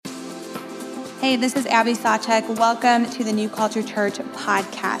Hey, this is Abbie Sawczak. Welcome to the New Culture Church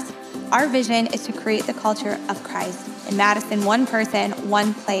podcast. Our vision is to create the culture of Christ in Madison, one person,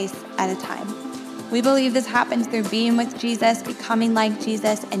 one place at a time. We believe this happens through being with Jesus, becoming like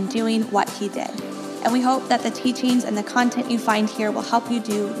Jesus, and doing what he did. And we hope that the teachings and the content you find here will help you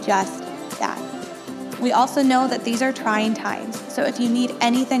do just that. We also know that these are trying times, so if you need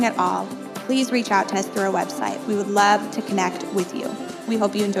anything at all, please reach out to us through our website. We would love to connect with you. We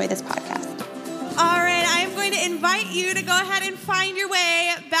hope you enjoy this podcast. All right, I'm going to invite you to go ahead and find your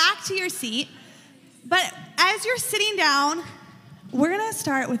way back to your seat. But as you're sitting down, we're going to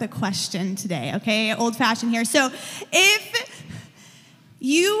start with a question today, okay? Old-fashioned here. So if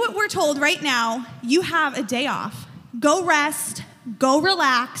you were told right now you have a day off, go rest, go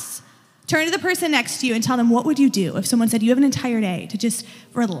relax, turn to the person next to you and tell them, what would you do if someone said you have an entire day to just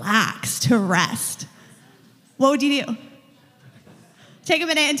relax, to rest? What would you do? Take a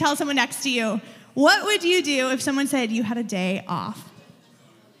minute and tell someone next to you, what would you do if someone said you had a day off?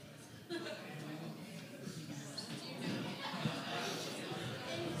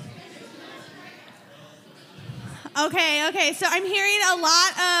 Okay, so I'm hearing a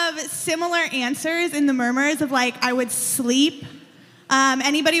lot of similar answers in the murmurs of like, I would sleep.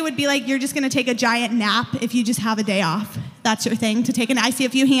 Anybody would be like, you're just gonna take a giant nap if you just have a day off. That's your thing, to take an, I see a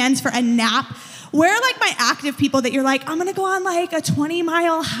few hands for a nap. Where are like my active people that you're like, I'm gonna go on like a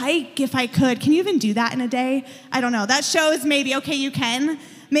 20-mile hike if I could. Can you even do that in a day? I don't know, that shows maybe, okay, you can.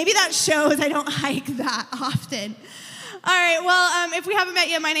 Maybe that shows I don't hike that often. All right, well, if we haven't met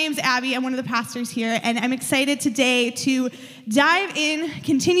yet, my name's Abby. I'm one of the pastors here, and I'm excited today to dive in,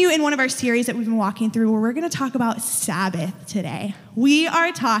 continue in one of our series that we've been walking through where we're gonna talk about Sabbath today. We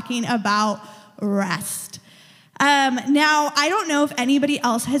are talking about rest. Now, I don't know if anybody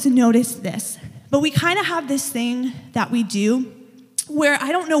else has noticed this, but we kind of have this thing that we do where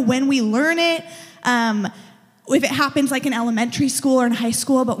I don't know when we learn it, if it happens like in elementary school or in high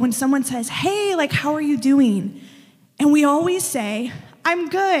school, but when someone says, hey, like, how are you doing? And we always say, I'm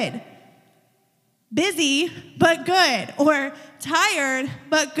good. Busy, but good. Or tired,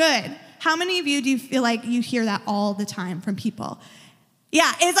 but good. How many of you do you feel like you hear that all the time from people? Yeah,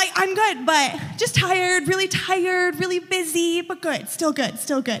 it's like, I'm good, but just tired, really busy, but good, still good,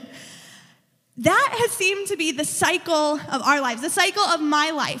 still good. That has seemed to be the cycle of our lives, the cycle of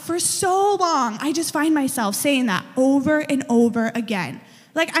my life. For so long, I just find myself saying that over and over again.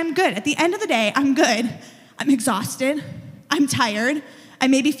 Like, I'm good. At the end of the day, I'm good. I'm exhausted. I'm tired. I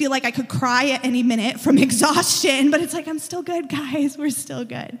maybe feel like I could cry at any minute from exhaustion, but it's like, I'm still good, guys. We're still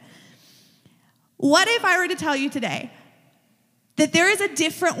good. What if I were to tell you today that there is a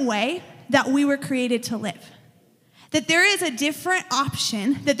different way that we were created to live? That there is a different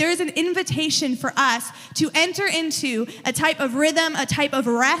option, that there is an invitation for us to enter into a type of rhythm, a type of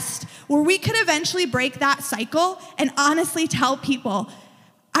rest, where we could eventually break that cycle and honestly tell people,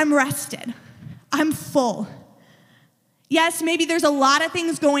 I'm rested, I'm full. Yes, maybe there's a lot of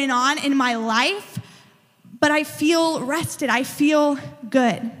things going on in my life, but I feel rested, I feel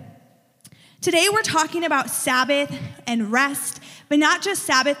good. Today we're talking about Sabbath and rest, but not just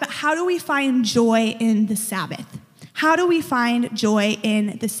Sabbath, but how do we find joy in the Sabbath? How do we find joy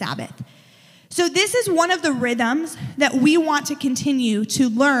in the Sabbath? So this is one of the rhythms that we want to continue to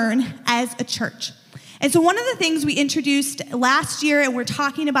learn as a church. And so one of the things we introduced last year and we're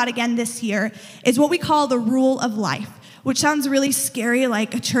talking about again this year is what we call the rule of life, which sounds really scary,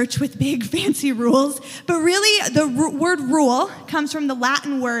 like a church with big fancy rules. But really, the word rule comes from the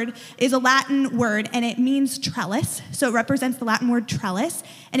Latin word, is a Latin word, and it means trellis. So it represents the Latin word trellis.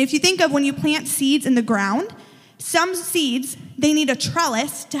 And if you think of when you plant seeds in the ground, some seeds, they need a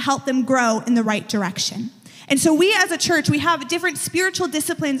trellis to help them grow in the right direction. And so we as a church, we have different spiritual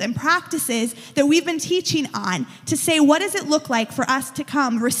disciplines and practices that we've been teaching on to say, what does it look like for us to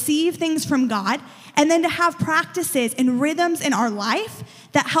come receive things from God and then to have practices and rhythms in our life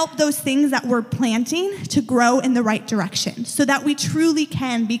that help those things that we're planting to grow in the right direction so that we truly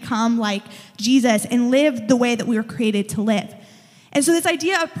can become like Jesus and live the way that we were created to live. And so this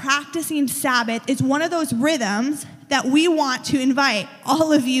idea of practicing Sabbath is one of those rhythms that we want to invite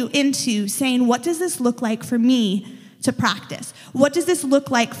all of you into, saying, what does this look like for me to practice? What does this look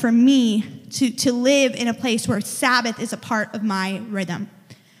like for me to live in a place where Sabbath is a part of my rhythm?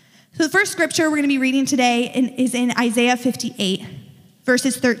 So the first scripture we're going to be reading today is in Isaiah 58,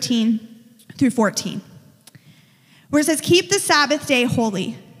 verses 13 through 14, where it says, keep the Sabbath day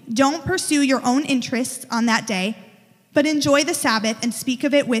holy. Don't pursue your own interests on that day, but enjoy the Sabbath and speak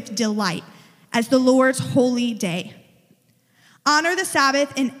of it with delight as the Lord's holy day. Honor the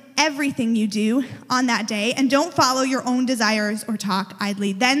Sabbath everything you do on that day, and don't follow your own desires or talk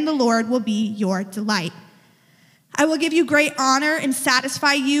idly. Then the Lord will be your delight. I will give you great honor and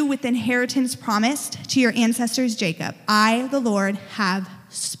satisfy you with the inheritance promised to your ancestors Jacob. I, the Lord, have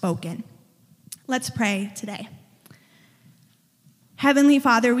spoken. Let's pray today. Heavenly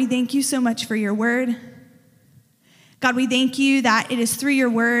Father, we thank you so much for your word. God, we thank you that it is through your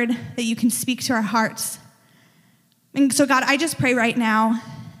word that you can speak to our hearts. And so, God, I just pray right now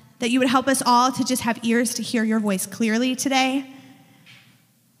that you would help us all to just have ears to hear your voice clearly today.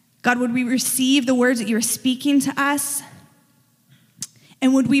 God, would we receive the words that you are speaking to us?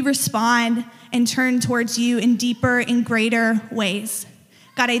 And would we respond and turn towards you in deeper and greater ways?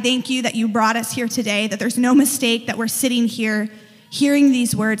 God, I thank you that you brought us here today, that there's no mistake that we're sitting here hearing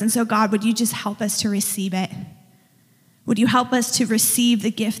these words. And so, God, would you just help us to receive it? Would you help us to receive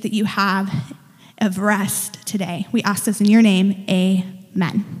the gift that you have of rest today? We ask this in your name,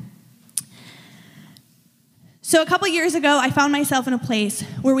 amen. So a couple years ago, I found myself in a place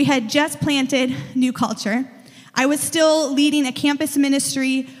where we had just planted New Culture. I was still leading a campus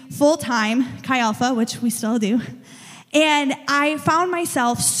ministry full-time, Chi Alpha, which we still do. And I found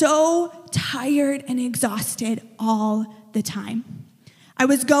myself so tired and exhausted all the time. I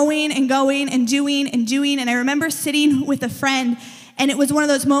was going and doing, and I remember sitting with a friend, and it was one of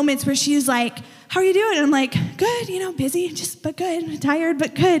those moments where she was like, how are you doing? And I'm like, good, busy, but good, tired,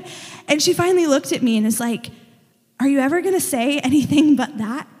 but good. And she finally looked at me and is like, are you ever going to say anything but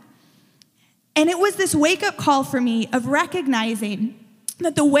that? And it was this wake-up call for me of recognizing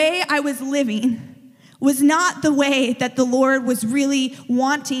that the way I was living was not the way that the Lord was really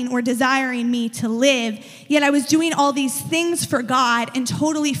wanting or desiring me to live. Yet I was doing all these things for God and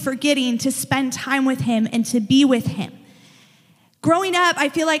totally forgetting to spend time with him and to be with him. Growing up, I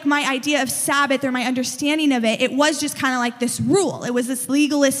feel like my idea of Sabbath or my understanding of it was just kind of like this rule. It was this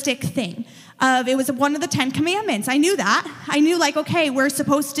legalistic thing. It was one of the 10 commandments. I knew that. I knew okay, we're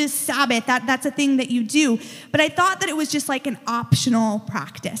supposed to Sabbath. That's a thing that you do. But I thought that it was just like an optional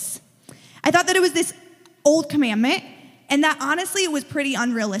practice. I thought that it was this old commandment, and that honestly it was pretty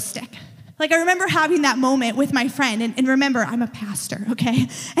unrealistic. I remember having that moment with my friend, and remember, I'm a pastor, okay?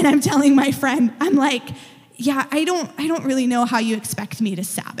 And I'm telling my friend, I'm like, yeah, I don't really know how you expect me to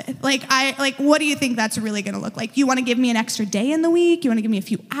Sabbath. What do you think that's really gonna look like? You wanna give me an extra day in the week? You wanna give me a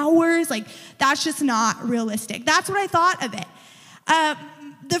few hours? That's just not realistic. That's what I thought of it.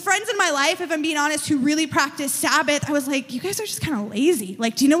 The friends in my life, if I'm being honest, who really practice Sabbath, I was like, you guys are just kind of lazy.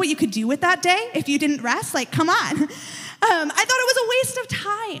 Do you know what you could do with that day if you didn't rest? Come on. I thought it was a waste of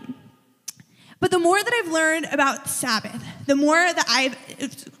time. But the more that I've learned about Sabbath, the more that I've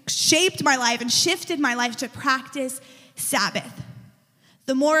shaped my life and shifted my life to practice Sabbath,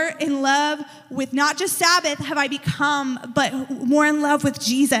 the more in love with not just Sabbath have I become, but more in love with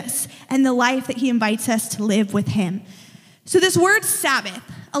Jesus and the life that he invites us to live with him. So this word Sabbath,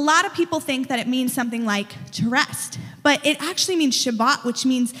 a lot of people think that it means something like to rest, but it actually means Shabbat, which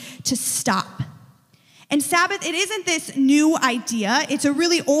means to stop. And Sabbath, it isn't this new idea. It's a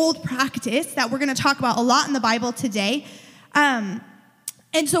really old practice that we're going to talk about a lot in the Bible today. And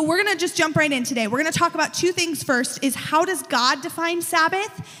so we're going to just jump right in today. We're going to talk about two things first, is how does God define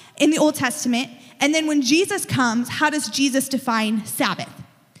Sabbath in the Old Testament? And then when Jesus comes, how does Jesus define Sabbath?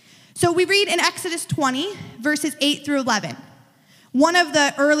 So we read in Exodus 20, verses 8 through 11. One of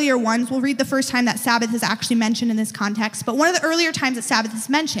the earlier ones, we'll read the first time that Sabbath is actually mentioned in this context, but one of the earlier times that Sabbath is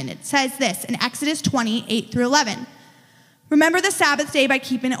mentioned, it says this in Exodus 20, 8 through 11. Remember the Sabbath day by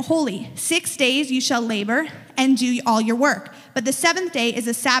keeping it holy. 6 days you shall labor and do all your work, but the seventh day is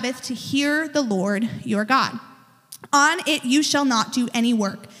a Sabbath to hear the Lord your God. On it you shall not do any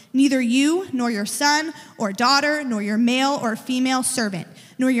work, neither you, nor your son or daughter, nor your male or female servant,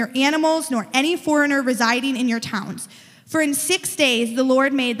 nor your animals, nor any foreigner residing in your towns. For in 6 days the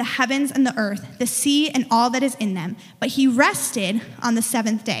Lord made the heavens and the earth, the sea and all that is in them, but he rested on the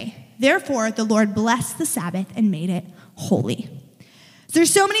seventh day. Therefore the Lord blessed the Sabbath and made it holy. So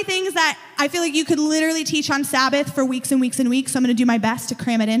there's so many things that I feel like you could literally teach on Sabbath for weeks and weeks and weeks. So I'm going to do my best to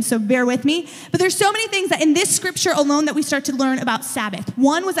cram it in, so bear with me. But there's so many things that in this scripture alone that we start to learn about Sabbath.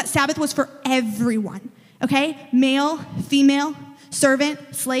 One was that Sabbath was for everyone, okay? Male, female,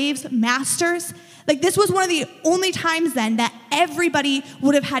 servant, slaves, masters. This was one of the only times then that everybody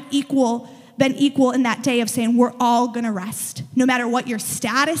would have had been equal in that day of saying, we're all gonna rest. No matter what your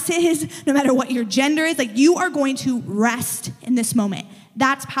status is, no matter what your gender is, you are going to rest in this moment.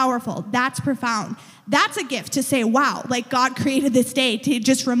 That's powerful, that's profound. That's a gift to say, wow, God created this day to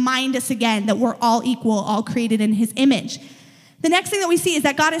just remind us again that we're all equal, all created in his image. The next thing that we see is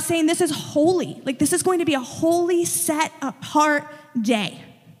that God is saying this is holy. This is going to be a holy, set apart day.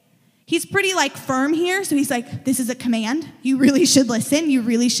 he's pretty like firm here. So he's like, this is a command. You really should listen. You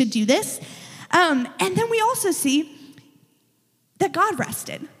really should do this. And then we also see that God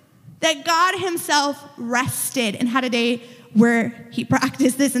rested, that God himself rested and had a day where he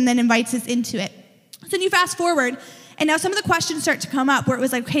practiced this and then invites us into it. So then you fast forward, and now some of the questions start to come up where it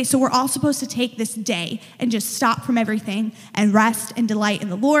was like, okay, so we're all supposed to take this day and just stop from everything and rest and delight in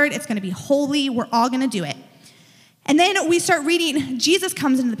the Lord. It's going to be holy. We're all going to do it. And then we start reading, Jesus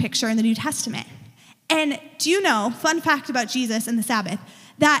comes into the picture in the New Testament. And do you know, fun fact about Jesus and the Sabbath,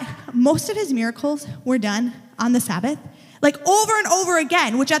 that most of his miracles were done on the Sabbath? Like over and over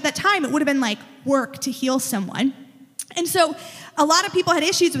again, which at that time it would have been like work to heal someone. And so a lot of people had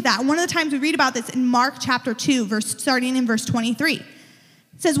issues with that. And one of the times we read about this in Mark chapter 2, starting in verse 23. It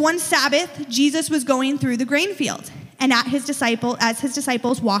says, one Sabbath, Jesus was going through the grain field. And as his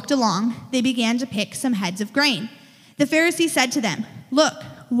disciples walked along, they began to pick some heads of grain. The Pharisees said to them, look,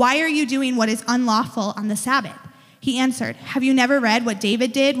 why are you doing what is unlawful on the Sabbath? He answered, have you never read what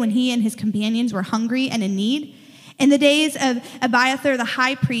David did when he and his companions were hungry and in need? In the days of Abiathar the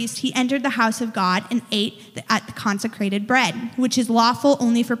high priest, he entered the house of God and ate at the consecrated bread, which is lawful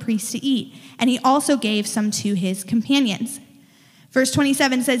only for priests to eat. And he also gave some to his companions. Verse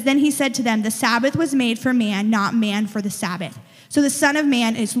 27 says, then he said to them, the Sabbath was made for man, not man for the Sabbath. So the Son of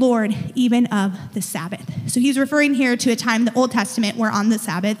Man is Lord even of the Sabbath. So he's referring here to a time in the Old Testament where on the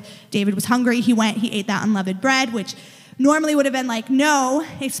Sabbath, David was hungry. He went, he ate that unleavened bread, which normally would have been like, no,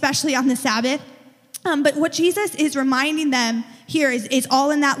 especially on the Sabbath. But what Jesus is reminding them here is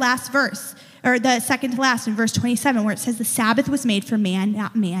all in that last verse, or the second to last in verse 27, where it says the Sabbath was made for man,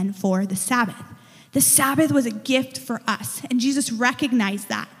 not man for the Sabbath. The Sabbath was a gift for us, and Jesus recognized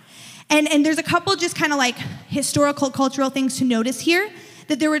that. And there's a couple just kind of like historical, cultural things to notice here,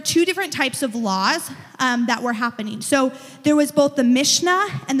 that there were two different types of laws that were happening. So there was both the Mishnah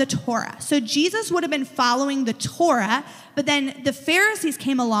and the Torah. So Jesus would have been following the Torah, but then the Pharisees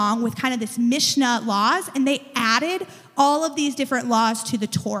came along with kind of this Mishnah laws, and they added all of these different laws to the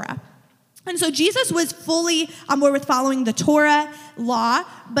Torah. And so Jesus was fully on board with following the Torah law,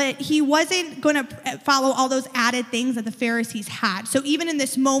 but he wasn't going to follow all those added things that the Pharisees had. So even in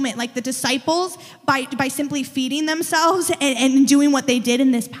this moment, like the disciples, by simply feeding themselves and doing what they did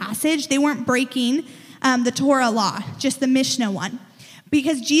in this passage, they weren't breaking the Torah law, just the Mishnah one.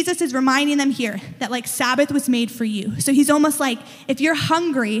 Because Jesus is reminding them here that like Sabbath was made for you. So he's almost like, if you're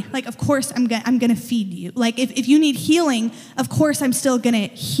hungry, like of course I'm gonna feed you. Like if you need healing, of course I'm still gonna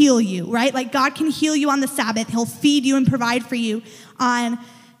heal you, right? Like God can heal you on the Sabbath. He'll feed you and provide for you on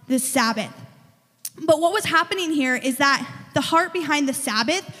the Sabbath. But what was happening here is that the heart behind the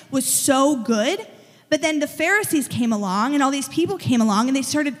Sabbath was so good, but then the Pharisees came along and all these people came along and they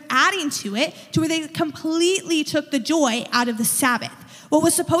started adding to it to where they completely took the joy out of the Sabbath. What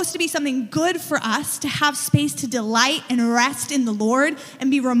was supposed to be something good for us to have space to delight and rest in the Lord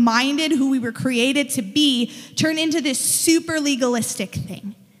and be reminded who we were created to be turned into this super legalistic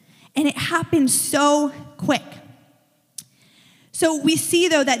thing. And it happened so quick. So we see,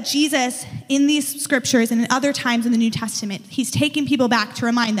 though, that Jesus, in these scriptures and in other times in the New Testament, he's taking people back to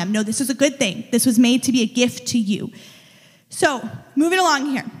remind them, no, this is a good thing. This was made to be a gift to you. So moving along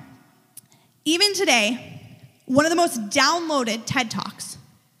here. Even today, one of the most downloaded TED Talks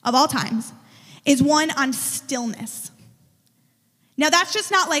of all times is one on stillness. Now, that's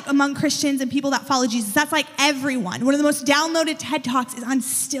just not like among Christians and people that follow Jesus. That's like everyone. One of the most downloaded TED Talks is on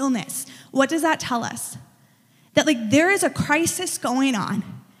stillness. What does that tell us? That like there is a crisis going on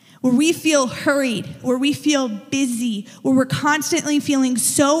where we feel hurried, where we feel busy, where we're constantly feeling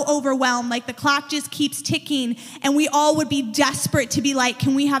so overwhelmed, like the clock just keeps ticking, and we all would be desperate to be like,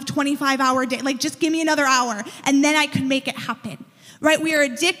 can we have 25-hour day? Like, just give me another hour, and then I could make it happen, right? We are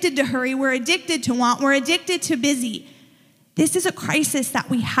addicted to hurry. We're addicted to want. We're addicted to busy. This is a crisis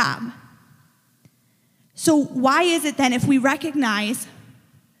that we have. So why is it then, if we recognize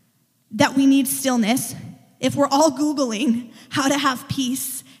that we need stillness, if we're all Googling how to have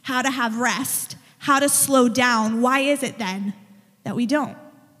peace, how to have rest, how to slow down, why is it then that we don't?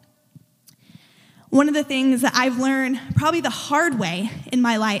 One of the things that I've learned probably the hard way in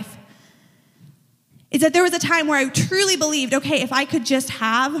my life is that there was a time where I truly believed, okay, if I could just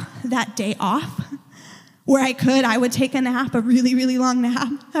have that day off, where I would take a nap, a really, really long nap.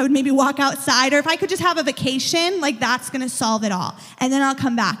 I would maybe walk outside, or if I could just have a vacation, like that's gonna solve it all. And then I'll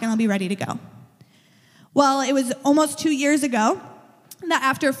come back and I'll be ready to go. Well, it was almost 2 years ago that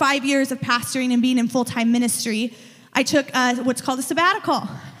after 5 years of pastoring and being in full-time ministry, I took what's called a sabbatical.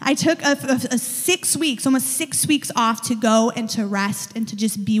 I took a 6 weeks, almost 6 weeks off to go and to rest and to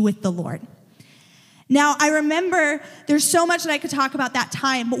just be with the Lord. Now, I remember there's so much that I could talk about that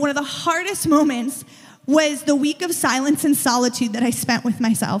time, but one of the hardest moments was the week of silence and solitude that I spent with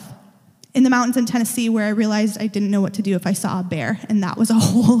myself in the mountains in Tennessee, where I realized I didn't know what to do if I saw a bear, and that was a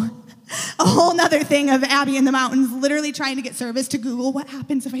whole nother thing of Abbie in the mountains, literally trying to get service to Google what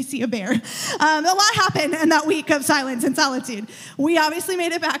happens if I see a bear. A lot happened in that week of silence and solitude. We obviously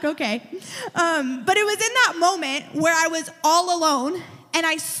made it back okay. But it was in that moment where I was all alone, and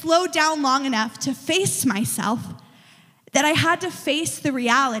I slowed down long enough to face myself, that I had to face the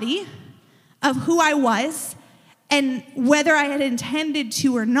reality of who I was, and whether I had intended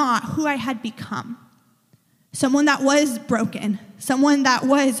to or not, who I had become. Someone that was broken, someone that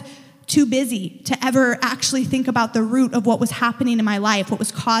was too busy to ever actually think about the root of what was happening in my life, what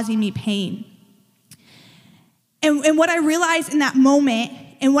was causing me pain. And what I realized in that moment,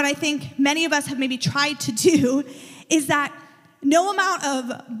 and what I think many of us have maybe tried to do, is that no amount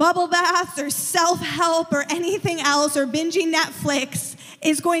of bubble baths or self-help or anything else or binging Netflix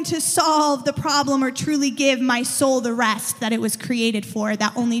is going to solve the problem or truly give my soul the rest that it was created for,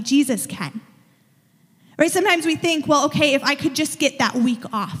 that only Jesus can. Right? Sometimes we think, well, okay, if I could just get that week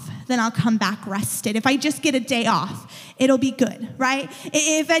off, then I'll come back rested. If I just get a day off, it'll be good, right?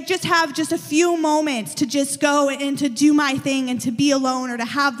 If I just have just a few moments to just go and to do my thing and to be alone or to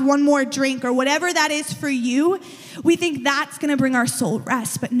have one more drink or whatever that is for you, we think that's going to bring our soul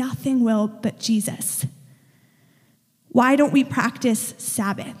rest, but nothing will but Jesus. Why don't we practice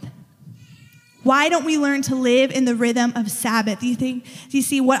Sabbath? Why don't we learn to live in the rhythm of Sabbath? Do you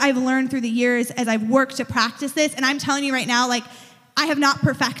see what I've learned through the years as I've worked to practice this? And I'm telling you right now, like, I have not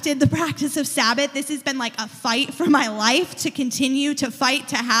perfected the practice of Sabbath. This has been like a fight for my life to continue to fight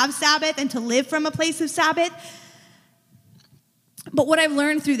to have Sabbath and to live from a place of Sabbath. But what I've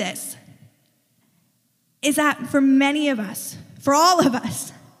learned through this is that for many of us, for all of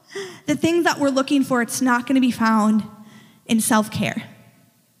us, the things that we're looking for, it's not going to be found in self-care.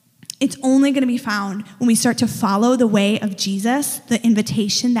 It's only going to be found when we start to follow the way of Jesus, the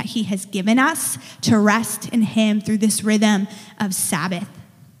invitation that he has given us to rest in him through this rhythm of Sabbath.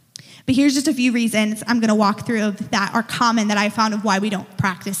 But here's just a few reasons I'm going to walk through that are common that I found of why we don't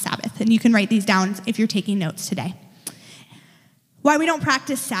practice Sabbath. And you can write these down if you're taking notes today. Why we don't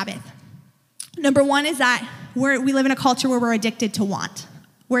practice Sabbath. Number one is that we live in a culture where we're addicted to want.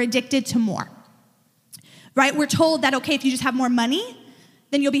 We're addicted to more. Right? We're told that, okay, if you just have more money,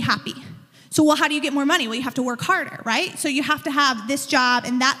 then you'll be happy. So, well, how do you get more money? Well, you have to work harder, right? So you have to have this job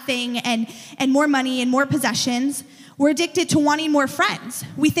and that thing and more money and more possessions. We're addicted to wanting more friends.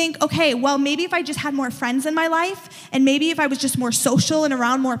 We think, okay, well, maybe if I just had more friends in my life, and maybe if I was just more social and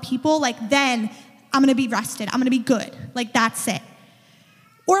around more people, like then I'm gonna be rested, I'm gonna be good, like that's it.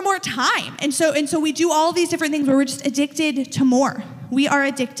 Or more time. And so we do all these different things where we're just addicted to more. We are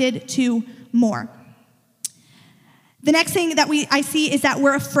addicted to more. The next thing that I see is that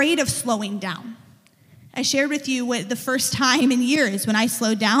we're afraid of slowing down. I shared with you the first time in years when I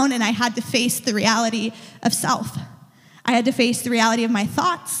slowed down and I had to face the reality of self. I had to face the reality of my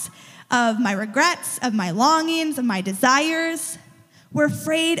thoughts, of my regrets, of my longings, of my desires. We're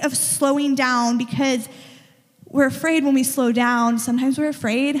afraid of slowing down because we're afraid when we slow down, sometimes we're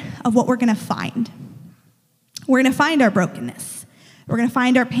afraid of what we're going to find. We're going to find our brokenness. We're going to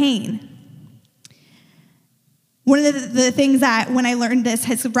find our pain. One of the things that, when I learned this,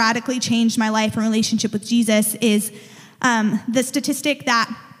 has radically changed my life and relationship with Jesus is the statistic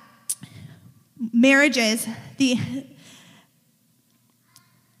that marriages, the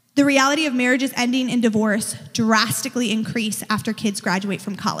reality of marriages ending in divorce drastically increase after kids graduate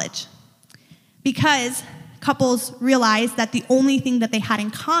from college. Because couples realize that the only thing that they had in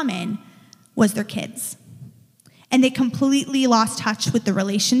common was their kids. And they completely lost touch with the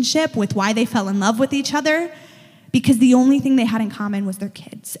relationship, with why they fell in love with each other, because the only thing they had in common was their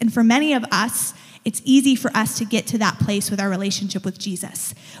kids. And for many of us, it's easy for us to get to that place with our relationship with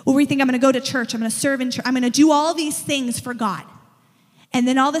Jesus, where we think, I'm going to go to church, I'm going to serve in church, I'm going to do all these things for God. And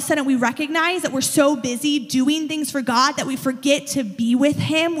then all of a sudden we recognize that we're so busy doing things for God that we forget to be with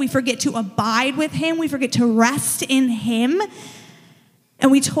him, we forget to abide with him, we forget to rest in him,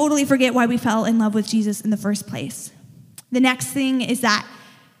 and we totally forget why we fell in love with Jesus in the first place. The next thing is that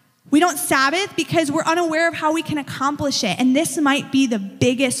we don't Sabbath because we're unaware of how we can accomplish it. And this might be the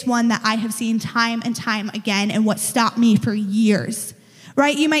biggest one that I have seen time and time again and what stopped me for years,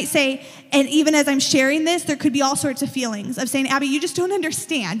 right? You might say, and even as I'm sharing this, there could be all sorts of feelings of saying, Abbie, you just don't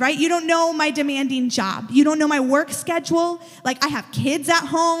understand, right? You don't know my demanding job. You don't know my work schedule. Like, I have kids at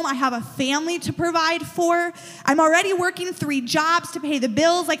home. I have a family to provide for. I'm already working 3 jobs to pay the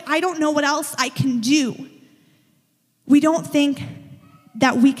bills. Like, I don't know what else I can do. We don't think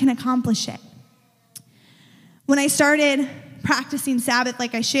that we can accomplish it. When I started practicing Sabbath,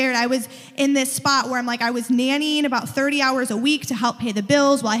 like I shared, I was in this spot where I was nannying about 30 hours a week to help pay the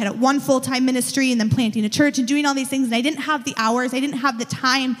bills while I had one full-time ministry and then planting a church and doing all these things. And I didn't have the hours. I didn't have the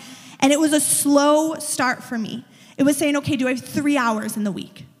time. And it was a slow start for me. It was saying, okay, do I have 3 hours in the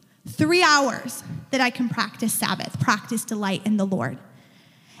week? 3 hours that I can practice Sabbath, practice delight in the Lord.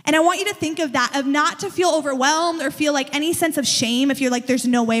 And I want you to think of that, of not to feel overwhelmed or feel like any sense of shame if you're like, there's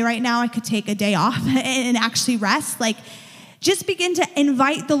no way right now I could take a day off and actually rest. Like, just begin to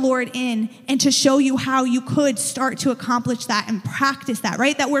invite the Lord in and to show you how you could start to accomplish that and practice that,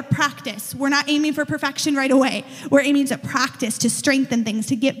 right? That word practice. We're not aiming for perfection right away. We're aiming to practice, to strengthen things,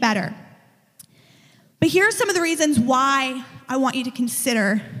 to get better. But here are some of the reasons why I want you to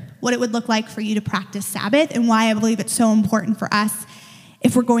consider what it would look like for you to practice Sabbath and why I believe it's so important for us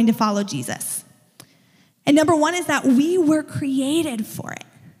if we're going to follow Jesus. And number one is that we were created for it.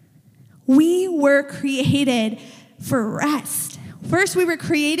 We were created for rest. First, we were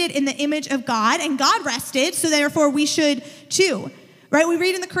created in the image of God, and God rested, so therefore we should too, right? We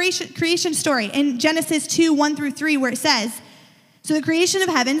read in the creation story in Genesis 2:1-3, where it says, so the creation of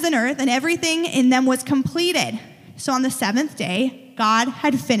heavens and earth and everything in them was completed. So on the seventh day, God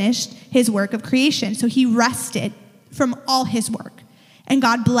had finished his work of creation, so he rested from all his work. And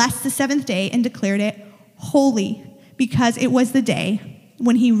God blessed the seventh day and declared it holy, because it was the day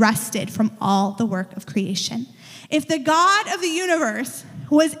when he rested from all the work of creation. If the God of the universe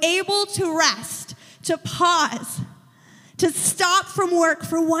was able to rest, to pause, to stop from work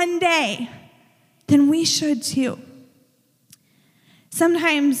for one day, then we should too.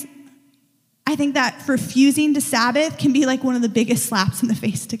 Sometimes I think that refusing to Sabbath can be like one of the biggest slaps in the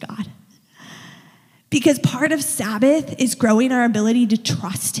face to God. Because part of Sabbath is growing our ability to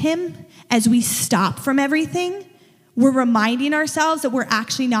trust him as we stop from everything. We're reminding ourselves that we're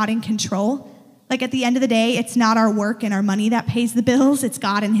actually not in control. Like at the end of the day, it's not our work and our money that pays the bills. It's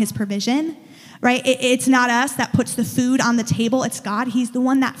God and his provision, right? It's not us that puts the food on the table. It's God. He's the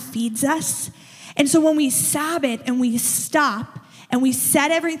one that feeds us. And so when we Sabbath and we stop and we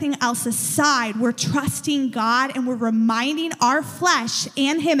set everything else aside, we're trusting God and we're reminding our flesh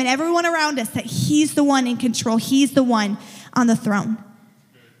and him and everyone around us that he's the one in control. He's the one on the throne.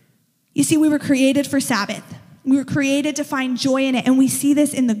 You see, we were created for Sabbath. We were created to find joy in it, and we see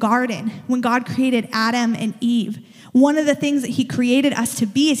this in the garden when God created Adam and Eve. One of the things that he created us to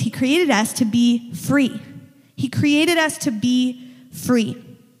be is he created us to be free. He created us to be free.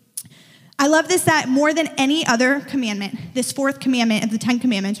 I love this, that more than any other commandment, this fourth commandment of the 10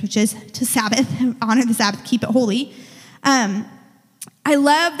 commandments, which is to Sabbath, honor the Sabbath, keep it holy. I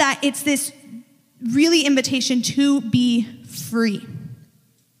love that it's this really invitation to be free.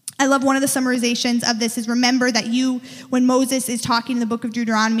 I love one of the summarizations of this is remember that when Moses is talking in the book of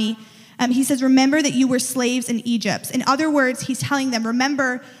Deuteronomy, he says, remember that you were slaves in Egypt. In other words, he's telling them,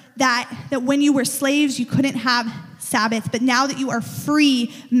 remember that when you were slaves, you couldn't have Sabbath, but now that you are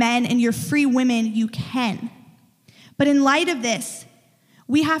free men and you're free women, you can. But in light of this,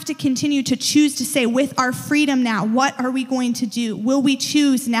 we have to continue to choose to say, with our freedom now, what are we going to do? Will we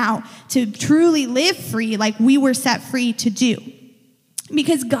choose now to truly live free like we were set free to do?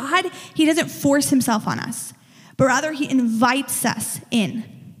 Because God, he doesn't force himself on us, but rather he invites us in.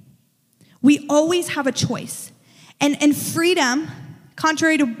 We always have a choice. And freedom,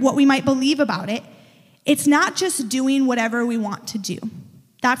 contrary to what we might believe about it, it's not just doing whatever we want to do.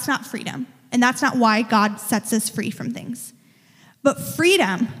 That's not freedom. And that's not why God sets us free from things. But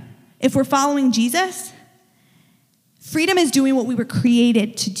freedom, if we're following Jesus, freedom is doing what we were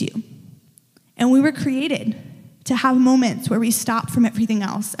created to do. And we were created to have moments where we stop from everything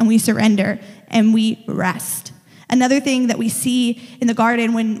else and we surrender and we rest. Another thing that we see in the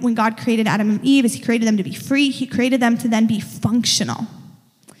garden when God created Adam and Eve is he created them to be free. He created them to then be functional.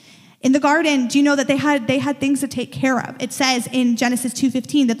 In the garden, do you know that they had things to take care of? It says in Genesis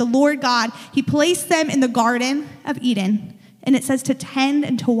 2:15 that the Lord God, he placed them in the Garden of Eden, and it says to tend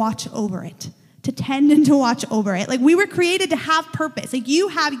and to watch over it. To tend and to watch over it. Like we were created to have purpose. Like you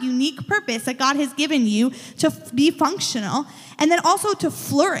have unique purpose that God has given you to be functional, and then also to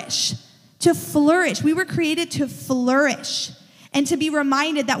flourish. To flourish. We were created to flourish. And to be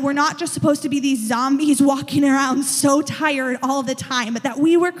reminded that we're not just supposed to be these zombies walking around so tired all the time, but that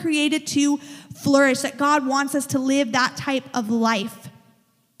we were created to flourish, that God wants us to live that type of life.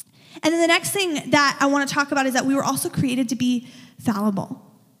 And then the next thing that I want to talk about is that we were also created to be fallible,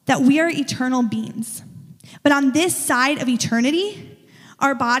 that we are eternal beings. But on this side of eternity,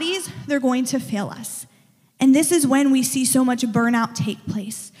 our bodies, they're going to fail us. And this is when we see so much burnout take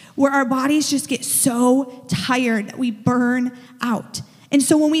place, where our bodies just get so tired that we burn out. And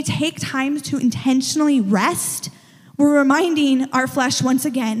so when we take time to intentionally rest, we're reminding our flesh once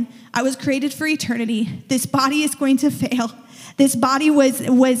again, I was created for eternity. This body is going to fail. This body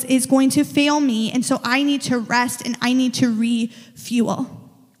is going to fail me, and so I need to rest and I need to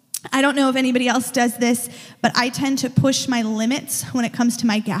refuel. I don't know if anybody else does this, but I tend to push my limits when it comes to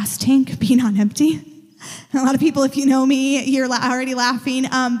my gas tank being on empty. A lot of people, if you know me, you're already laughing.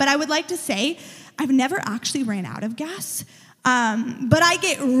 But I would like to say I've never actually ran out of gas. But I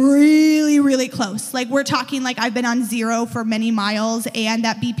get really, really close. Like we're talking like I've been on zero for many miles, and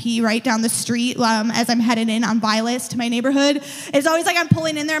that BP right down the street as I'm headed in on Vilas to my neighborhood, it's always like I'm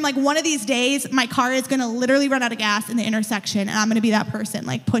pulling in there. I'm like, one of these days my car is going to literally run out of gas in the intersection, and I'm going to be that person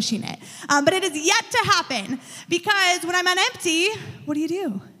like pushing it. But it is yet to happen, because when I'm on empty, what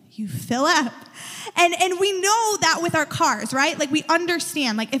do? You fill up. And we know that with our cars, right? Like we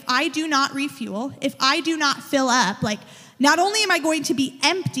understand, like if I do not refuel, if I do not fill up, like not only am I going to be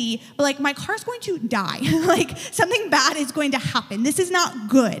empty, but like my car's going to die. Like something bad is going to happen. This is not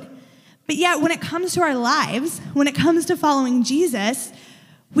good. But yet when it comes to our lives, when it comes to following Jesus,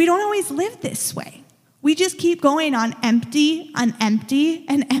 we don't always live this way. We just keep going on empty, on empty,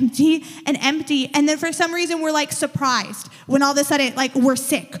 and empty, and empty. And then for some reason, we're like surprised when all of a sudden, like we're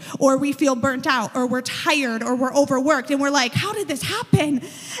sick, or we feel burnt out, or we're tired, or we're overworked. And we're like, how did this happen?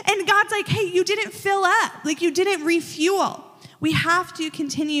 And God's like, hey, you didn't fill up. Like you didn't refuel. We have to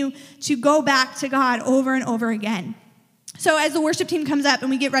continue to go back to God over and over again. So as the worship team comes up and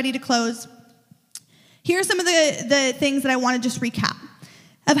we get ready to close, here are some of the things that I want to just recap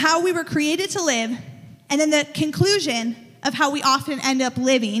of how we were created to live. And then the conclusion of how we often end up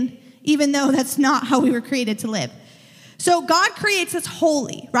living, even though that's not how we were created to live. So God creates us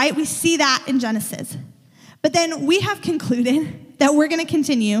holy, right? We see that in Genesis. But then we have concluded that we're going to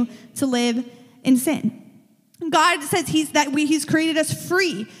continue to live in sin. God says He's created us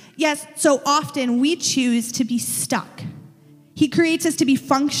free. Yes, so often we choose to be stuck. He creates us to be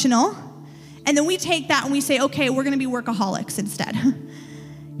functional. And then we take that and we say, okay, we're going to be workaholics instead.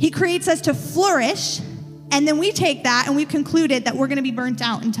 He creates us to flourish. And then we take that and we've concluded that we're going to be burnt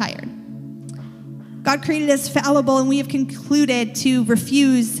out and tired. God created us fallible, and we have concluded to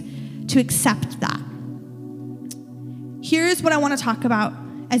refuse to accept that. Here's what I want to talk about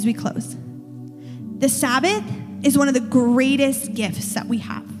as we close. The Sabbath is one of the greatest gifts that we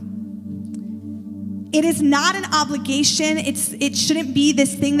have. It is not an obligation. It shouldn't be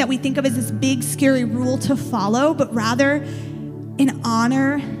this thing that we think of as this big, scary rule to follow, but rather an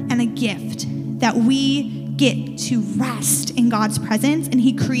honor and a gift that we get to rest in God's presence, and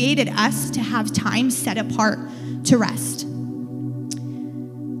He created us to have time set apart to rest.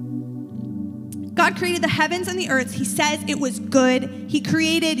 God created the heavens and the earth. He says it was good. He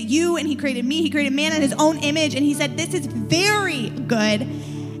created you and He created me. He created man in His own image, and He said this is very good.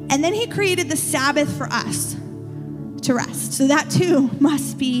 And then He created the Sabbath for us to rest. So that too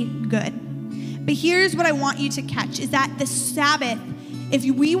must be good. But here's what I want you to catch is that the Sabbath, if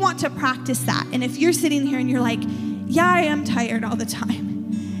we want to practice that, and if you're sitting here and you're like, yeah, I am tired all the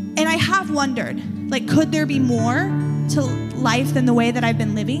time. And I have wondered, like, could there be more to life than the way that I've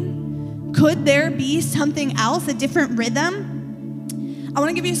been living? Could there be something else, a different rhythm? I want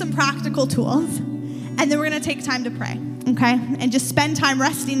to give you some practical tools, and then we're going to take time to pray, okay? And just spend time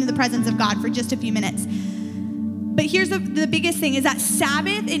resting in the presence of God for just a few minutes. But here's the biggest thing is that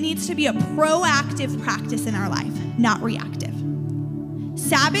Sabbath, it needs to be a proactive practice in our life, not reactive.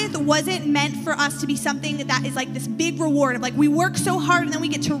 Sabbath wasn't meant for us to be something that is like this big reward of like we work so hard and then we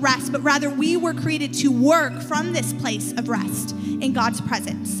get to rest, but rather we were created to work from this place of rest in God's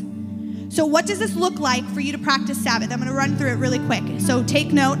presence. So what does this look like for you to practice Sabbath? I'm going to run through it really quick. So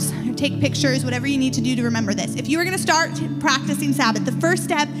take notes, take pictures, whatever you need to do to remember this. If you are going to start practicing Sabbath, the first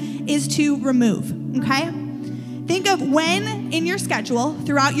step is to remove, okay? Think of when in your schedule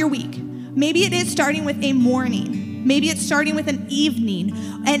throughout your week. Maybe it is starting with a morning. Maybe it's starting with an evening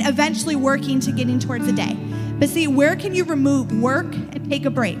and eventually working to getting towards the day. But see, where can you remove work and take a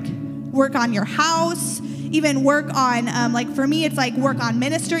break? Work on your house, even work on, like for me, it's like work on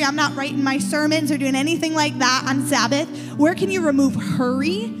ministry. I'm not writing my sermons or doing anything like that on Sabbath. Where can you remove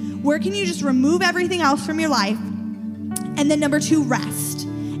hurry? Where can you just remove everything else from your life? And then number 2, rest.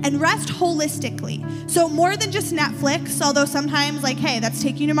 And rest holistically. So more than just Netflix, although sometimes like, hey, that's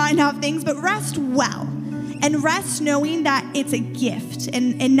taking your mind off things, but rest well. And rest knowing that it's a gift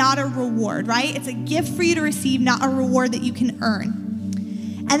and not a reward, right? It's a gift for you to receive, not a reward that you can earn.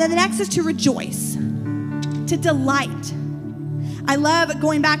 And then the next is to rejoice, to delight. I love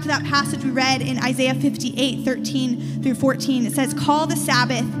going back to that passage we read in Isaiah 58, 13 through 14. It says, call the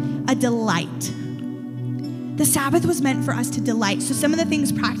Sabbath a delight. The Sabbath was meant for us to delight. So some of the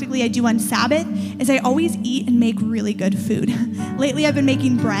things practically I do on Sabbath is I always eat and make really good food. Lately, I've been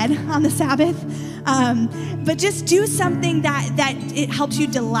making bread on the Sabbath. But just do something that it helps you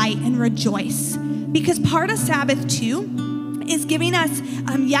delight and rejoice. Because part of Sabbath too is giving us,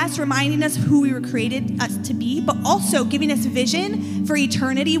 reminding us who we were created us to be, but also giving us vision for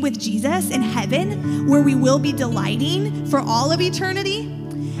eternity with Jesus in heaven, where we will be delighting for all of eternity.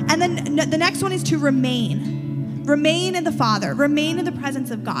 And then the next one is to remain. Remain in the Father. Remain in the presence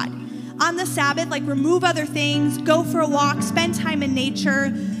of God. On the Sabbath, remove other things, go for a walk, spend time in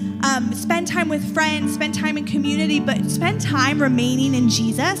nature, spend time with friends, spend time in community, but spend time remaining in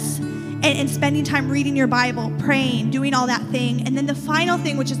Jesus and spending time reading your Bible, praying, doing all that thing. And then the final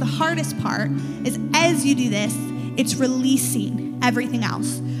thing, which is the hardest part, is as you do this, it's releasing everything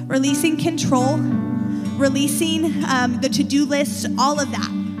else. Releasing control, releasing the to-do list, all of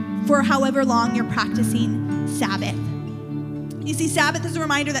that for however long you're practicing Sabbath. You see, Sabbath is a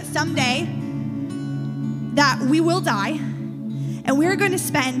reminder that someday that we will die and we're going to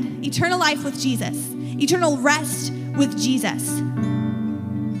spend eternal life with Jesus, eternal rest with Jesus.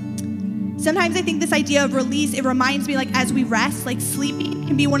 Sometimes I think this idea of release, it reminds me as we rest, sleeping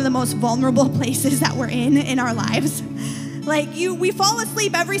can be one of the most vulnerable places that we're in our lives. We fall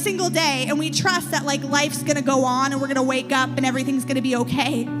asleep every single day and we trust that life's gonna go on and we're gonna wake up and everything's gonna be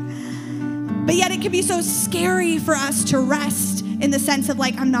okay. But yet it can be so scary for us to rest in the sense of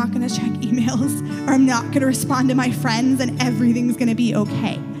I'm not gonna check emails or I'm not gonna respond to my friends and everything's gonna be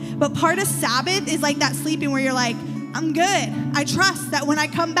okay. But part of Sabbath is that sleeping where you're I'm good. I trust that when I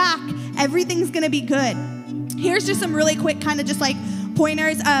come back, everything's gonna be good. Here's just some really quick kind of just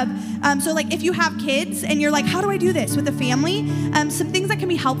pointers of, if you have kids and you're how do I do this with a family? Some things that can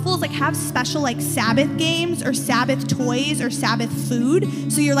be helpful is have special Sabbath games or Sabbath toys or Sabbath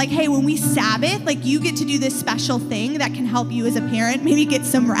food. So you're hey, when we Sabbath, you get to do this special thing that can help you as a parent, maybe get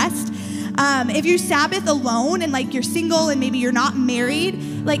some rest. If you Sabbath alone and you're single and maybe you're not married,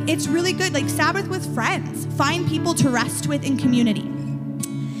 it's really good. Sabbath with friends. Find people to rest with in community.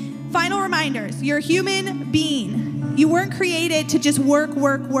 Final reminders, you're a human being. You weren't created to just work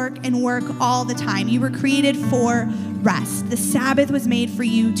all the time. You were created for rest. The Sabbath was made for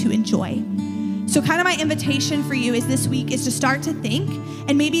you to enjoy. So kind of my invitation for you is this week is to start to think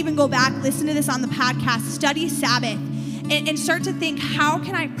and maybe even go back, listen to this on the podcast, study Sabbath, and start to think, how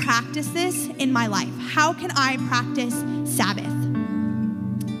can I practice this in my life? How can I practice Sabbath?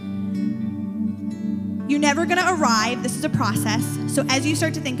 You're never going to arrive. This is a process. So as you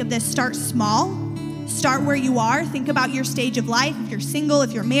start to think of this, start small. Start where you are. Think about your stage of life. If you're single,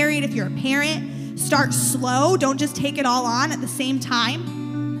 if you're married, if you're a parent, start slow. Don't just take it all on at the same time.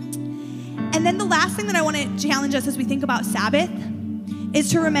 And then the last thing that I want to challenge us as we think about Sabbath is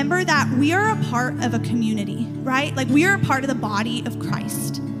to remember that we are a part of a community, right? We are a part of the body of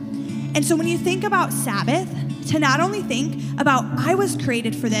Christ. And so when you think about Sabbath, to not only think about, I was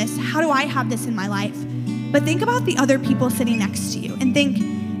created for this, how do I have this in my life? But think about the other people sitting next to you and think,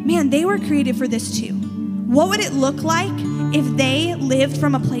 man, they were created for this too. What would it look like if they lived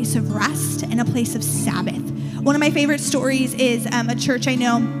from a place of rest and a place of Sabbath? One of my favorite stories is a church I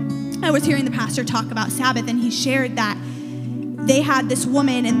know. I was hearing the pastor talk about Sabbath, and he shared that they had this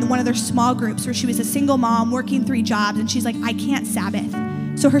woman in one of their small groups where she was a single mom working 3 jobs, and she's I can't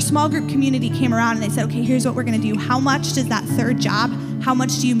Sabbath. So her small group community came around and they said, okay, here's what we're going to do. How much does that 3rd job, how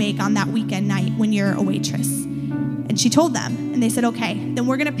much do you make on that weekend night when you're a waitress? And she told them, and they said, okay, then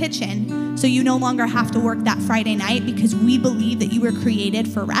we're going to pitch in so you no longer have to work that Friday night because we believe that you were created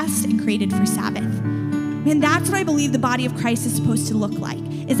for rest and created for Sabbath. Man, that's what I believe the body of Christ is supposed to look like,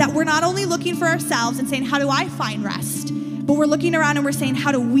 is that we're not only looking for ourselves and saying, how do I find rest? But we're looking around and we're saying,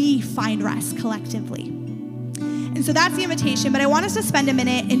 how do we find rest collectively? And so that's the invitation, but I want us to spend a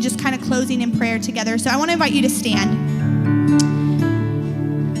minute in just kind of closing in prayer together. So I want to invite you to stand.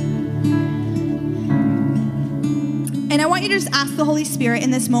 And I want you to just ask the Holy Spirit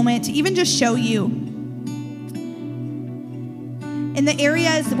in this moment to even just show you in the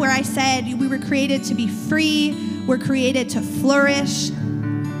areas where I said we were created to be free, we're created to flourish,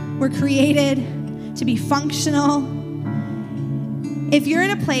 we're created to be functional. If you're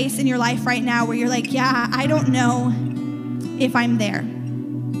in a place in your life right now where you're yeah, I don't know if I'm there,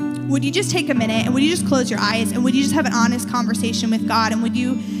 would you just take a minute and would you just close your eyes and would you just have an honest conversation with God, and would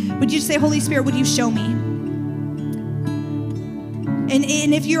you just say, Holy Spirit, would you show me?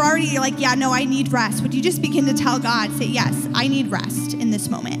 And if you're already yeah, no, I need rest, would you just begin to tell God, say, yes, I need rest in this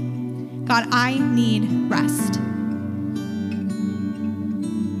moment. God, I need rest.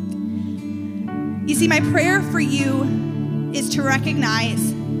 You see, my prayer for you is to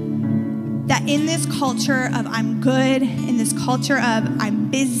recognize that in this culture of I'm good, in this culture of I'm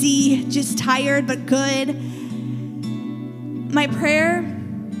busy, just tired but good, my prayer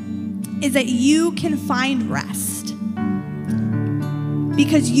is that you can find rest.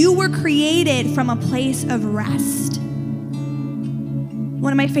 Because you were created from a place of rest.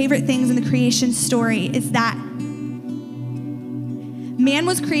 One of my favorite things in the creation story is that man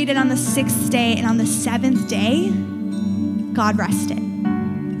was created on the 6th day, and on the 7th day, God rested.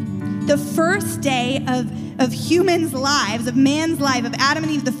 The first day of humans' lives, of man's life, of Adam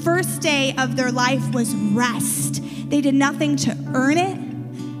and Eve, the first day of their life was rest. They did nothing to earn it,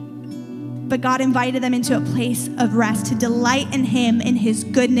 but God invited them into a place of rest, to delight in him, in his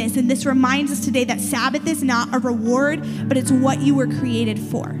goodness. And this reminds us today that Sabbath is not a reward, but it's what you were created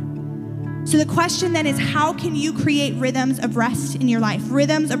for. So the question then is, how can you create rhythms of rest in your life?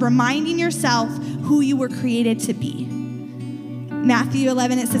 Rhythms of reminding yourself who you were created to be. Matthew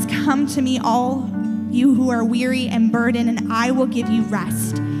 11, it says, "Come to me, all you who are weary and burdened, and I will give you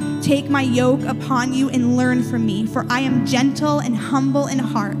rest. Take my yoke upon you and learn from me, for I am gentle and humble in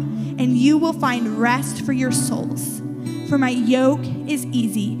heart, and you will find rest for your souls. For my yoke is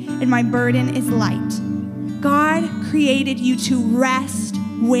easy and my burden is light." God created you to rest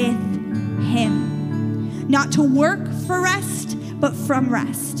with him. Not to work for rest, but from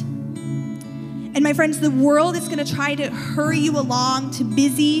rest. And my friends, the world is going to try to hurry you along, to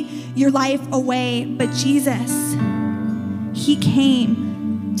busy your life away. But Jesus, he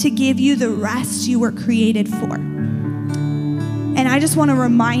came to give you the rest you were created for. And I just want to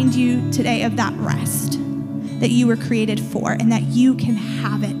remind you today of that rest that you were created for, and that you can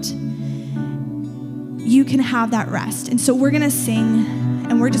have it. You can have that rest. And so we're going to sing,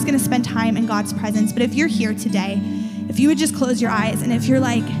 and we're just going to spend time in God's presence. But if you're here today, if you would just close your eyes, and if you're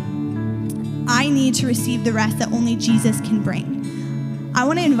like, I need to receive the rest that only Jesus can bring, I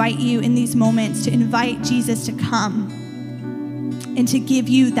want to invite you in these moments to invite Jesus to come and to give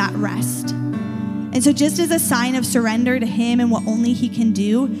you that rest. And so just as a sign of surrender to him and what only he can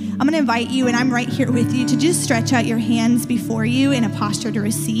do, I'm going to invite you, and I'm right here with you, to just stretch out your hands before you in a posture to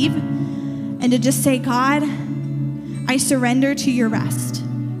receive, and to just say, God, I surrender to your rest.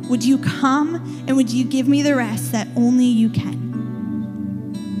 Would you come and would you give me the rest that only you can?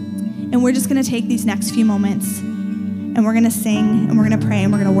 And we're just going to take these next few moments, and we're going to sing, and we're going to pray,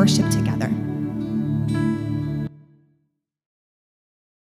 and we're going to worship together.